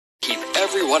keep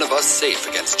every one of us safe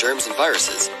against germs and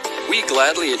viruses, we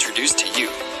gladly introduce to you,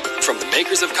 from the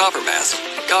makers of Copper Mask,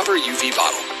 Copper UV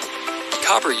Bottle.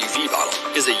 Copper UV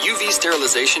Bottle is a UV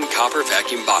sterilization copper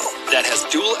vacuum bottle that has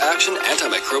dual-action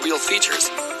antimicrobial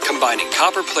features, combining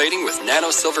copper plating with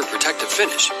nano-silver protective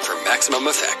finish for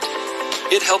maximum effect.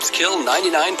 It helps kill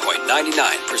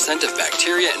 99.99% of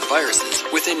bacteria and viruses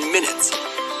within minutes.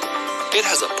 It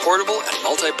has a portable and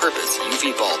multi-purpose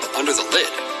UV bulb under the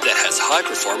lid that has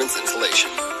high-performance insulation.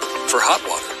 For hot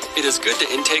water, it is good to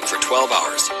intake for 12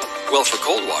 hours, while for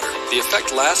cold water, the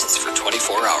effect lasts for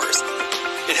 24 hours.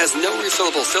 It has no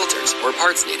refillable filters or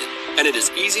parts needed, and it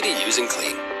is easy to use and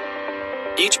clean.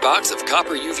 Each box of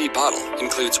Copper UV Bottle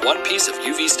includes one piece of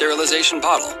UV sterilization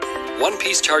bottle, one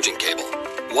piece charging cable,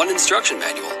 one instruction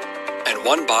manual, and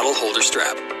one bottle holder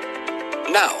strap.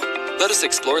 Now, let us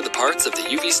explore the parts of the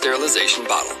UV sterilization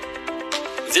bottle.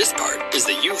 This part is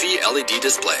the UV LED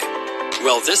display,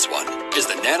 while this one is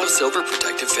the nano-silver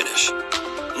protective finish.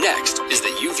 Next is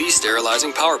the UV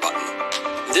sterilizing power button.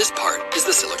 This part is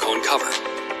the silicone cover.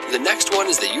 The next one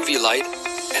is the UV light,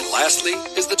 and lastly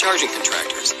is the charging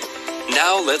contractors.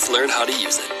 Now let's learn how to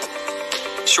use it.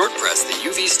 Short press the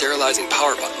UV sterilizing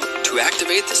power button to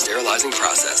activate the sterilizing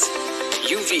process.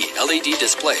 UV LED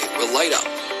display will light up.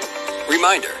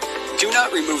 Reminder: do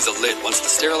not remove the lid once the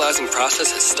sterilizing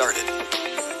process has started.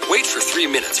 Wait for 3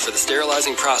 minutes for the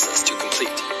sterilizing process to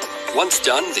complete. Once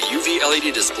done, the UV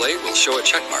LED display will show a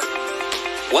check mark.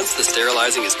 Once the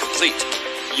sterilizing is complete,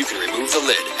 you can remove the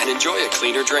lid and enjoy a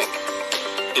cleaner drink.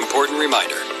 Important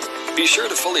reminder: be sure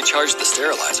to fully charge the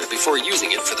sterilizer before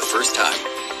using it for the first time.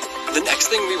 The next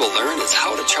thing we will learn is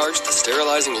how to charge the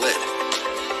sterilizing lid.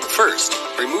 First,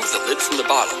 remove the lid from the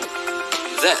bottle.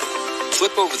 Then,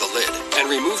 flip over the lid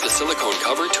and remove the silicone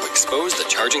cover to expose the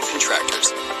charging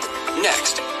contractors.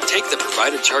 Next, take the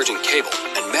provided charging cable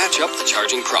and match up the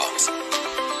charging prongs.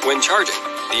 When charging,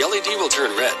 the LED will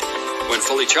turn red. When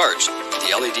fully charged,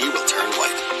 the LED will turn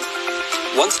white.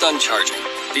 Once done charging,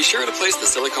 be sure to place the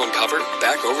silicone cover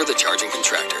back over the charging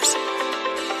contractors.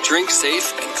 Drink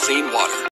safe and clean water.